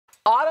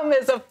Autumn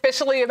is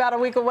officially about a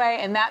week away,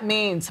 and that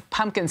means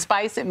pumpkin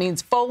spice, it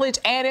means foliage,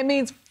 and it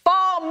means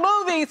fall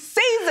movie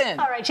season.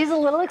 All right, she's a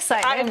little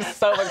excited. I am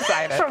so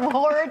excited. From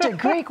horror to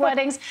Greek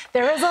weddings,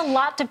 there is a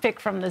lot to pick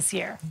from this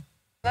year.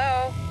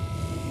 Hello.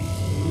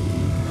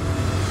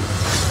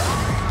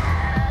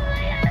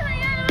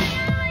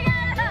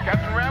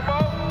 Captain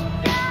Rambo?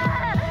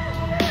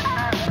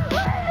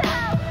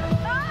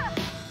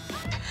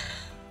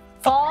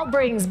 Fall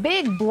brings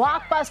big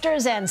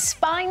blockbusters and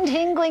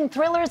spine-tingling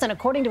thrillers, and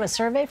according to a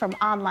survey from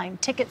online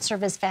ticket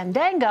service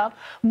Fandango,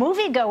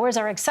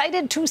 moviegoers are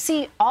excited to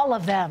see all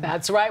of them.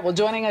 That's right. Well,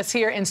 joining us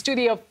here in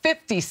Studio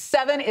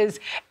 57 is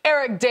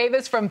Erik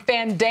Davis from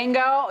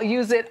Fandango.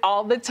 Use it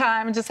all the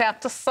time. Just have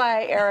to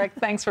say, Erik,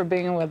 thanks for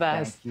being with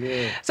us. Thank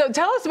you. So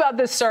tell us about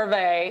this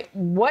survey,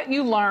 what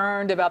you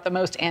learned about the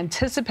most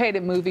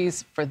anticipated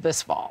movies for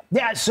this fall.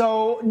 Yeah,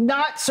 so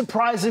not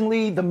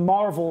surprisingly, the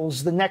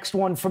Marvels, the next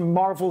one from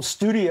Marvel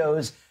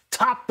Studios,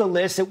 topped the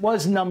list. It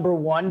was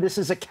 #1. This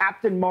is a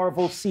Captain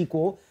Marvel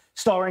sequel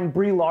starring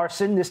Brie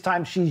Larson. This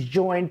time she's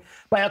joined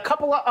by a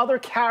couple of other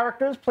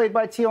characters played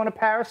by Tiona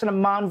Paris and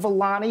Iman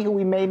Vellani, who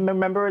we may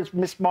remember as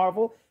Miss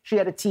Marvel. She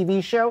had a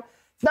TV show.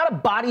 It's not a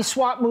body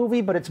swap movie,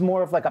 but it's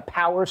more of like a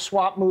power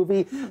swap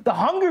movie. The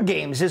Hunger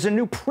Games is a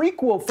new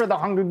prequel for The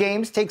Hunger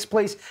Games. Takes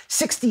place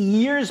 60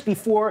 years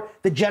before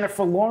the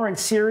Jennifer Lawrence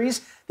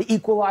series. The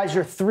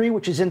Equalizer 3,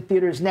 which is in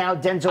theaters now.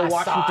 Denzel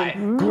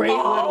Washington, great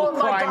little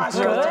crime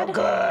thriller. So good.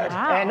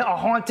 Wow. And A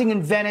Haunting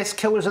in Venice,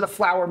 Killers of the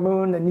Flower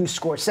Moon, the new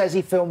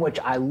Scorsese film, which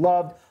I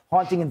loved.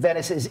 Haunting in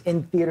Venice is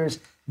in theaters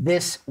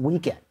this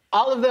weekend.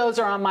 All of those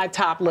are on my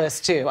top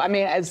list too. I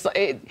mean,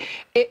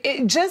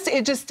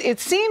 it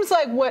seems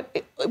like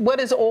what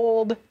is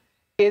old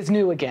is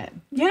new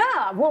again.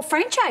 Yeah, well,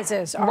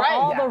 franchises are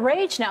all the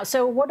rage now.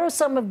 So what are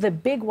some of the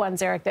big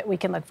ones, Erik, that we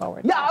can look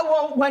forward to? Yeah,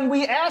 well, when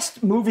we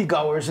asked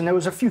moviegoers, and there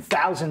was a few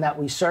thousand that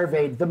we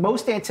surveyed, the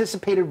most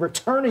anticipated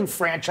returning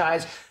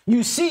franchise,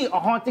 you see A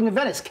Haunting in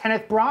Venice,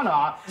 Kenneth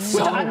Branagh,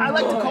 which I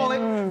like to call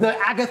it the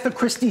Agatha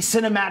Christie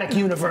cinematic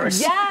universe.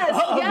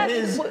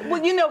 Yes.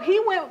 Well, you know, he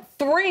went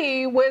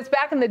 3, was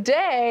back in the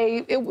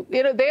day,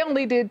 they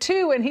only did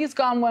 2, and he's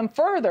gone one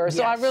further.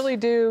 So I really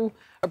do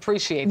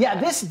appreciate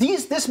that. Yeah,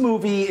 this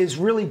movie is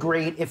really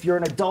great. If you're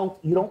an adult,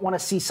 you don't want to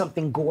see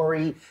something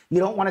gory. You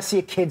don't want to see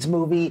a kid's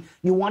movie.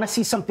 You want to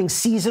see something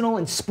seasonal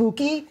and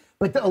spooky,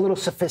 but a little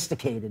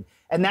sophisticated.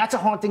 And that's A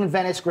Haunting in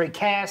Venice. Great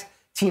cast.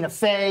 Tina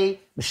Fey,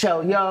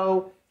 Michelle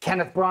Yeoh,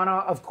 Kenneth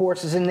Branagh, of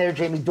course, is in there.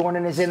 Jamie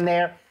Dornan is in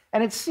there.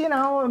 And it's, you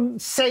know,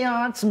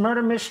 seance,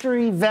 murder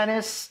mystery,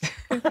 Venice.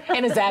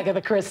 And it's Agatha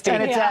Christie.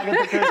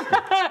 Agatha Christie.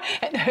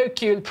 And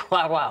Hercule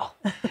Poirot.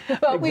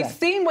 Well, we've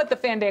seen what the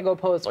Fandango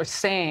polls are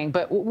saying,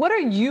 but what are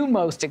you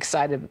most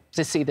excited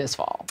to see this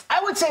fall?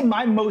 I would say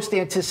my most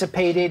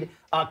anticipated,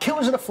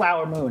 Killers of the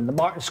Flower Moon, the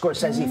Martin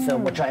Scorsese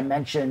film, which I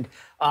mentioned.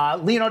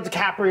 Leonardo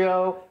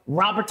DiCaprio,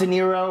 Robert De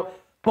Niro.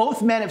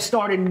 Both men have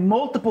starred in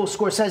multiple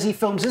Scorsese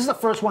films. This is the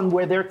first one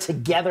where they're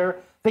together.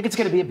 I think it's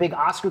going to be a big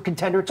Oscar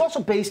contender. It's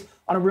also based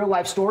on a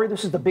real-life story.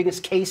 This is the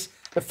biggest case,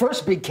 the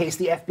first big case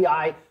the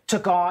FBI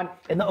took on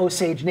in the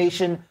Osage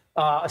Nation,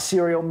 a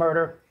serial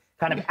murder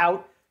kind of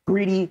out.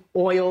 Greedy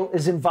oil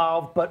is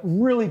involved, but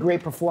really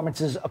great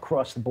performances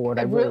across the board.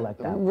 I really like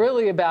that.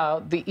 Really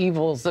about the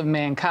evils of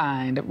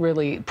mankind,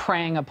 really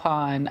preying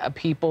upon a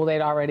people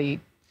they'd already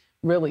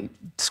really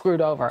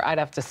screwed over, I'd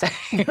have to say.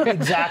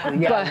 Exactly,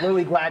 yeah.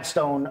 Lily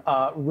Gladstone,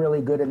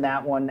 really good in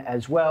that one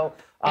as well.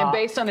 And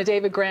based on a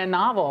David Grand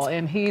novel,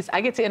 and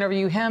I get to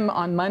interview him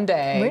on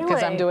Monday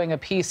because I'm doing a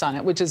piece on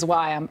it, which is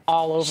why I'm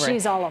all over it.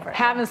 She's all over it.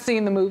 Haven't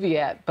seen the movie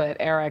yet, but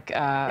Erik,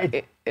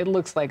 it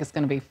looks like it's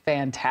going to be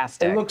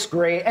fantastic. It looks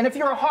great. And if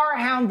you're a horror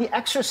hound, The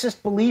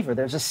Exorcist Believer,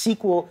 there's a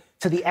sequel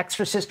to The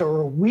Exorcist,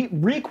 or a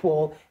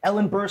requel,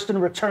 Ellen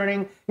Burstyn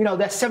returning. You know,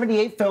 that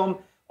 78 film,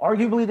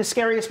 arguably the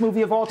scariest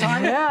movie of all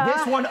time.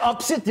 This one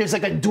ups it. There's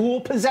like a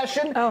dual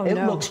possession. It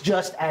looks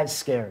just as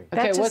scary.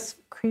 That just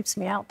creeps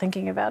me out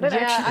thinking about it. Yeah,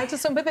 actually. I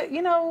just, but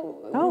you know,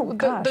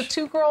 the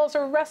 2 girls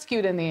are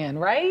rescued in the end,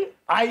 right?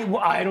 I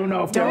don't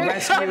know if they're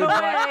rescued.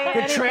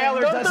 The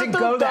trailer doesn't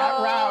go that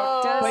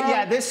route. But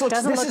yeah, this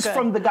is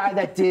from the guy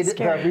that did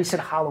the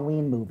recent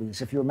Halloween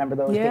movies, if you remember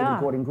those, David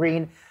Gordon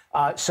Green.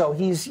 So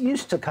he's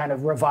used to kind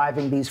of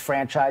reviving these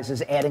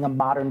franchises, adding a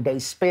modern-day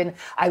spin.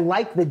 I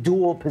like the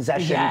dual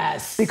possession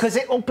because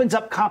it opens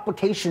up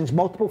complications.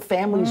 Multiple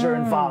families are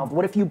involved.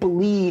 What if you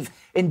believe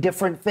in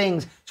different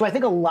things? So I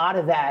think a lot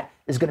of that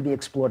is going to be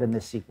explored in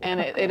this sequel.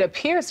 And it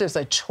appears there's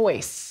a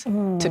choice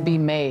to be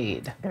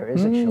made. There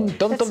is a choice.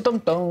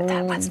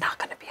 That one's not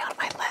going to be on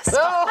my list.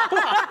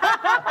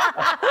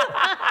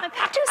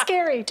 Too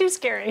scary, too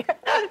scary.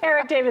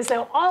 Erik Davis,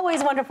 so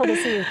always wonderful to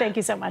see you. Thank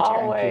you so much,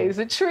 Erik. Always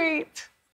a treat.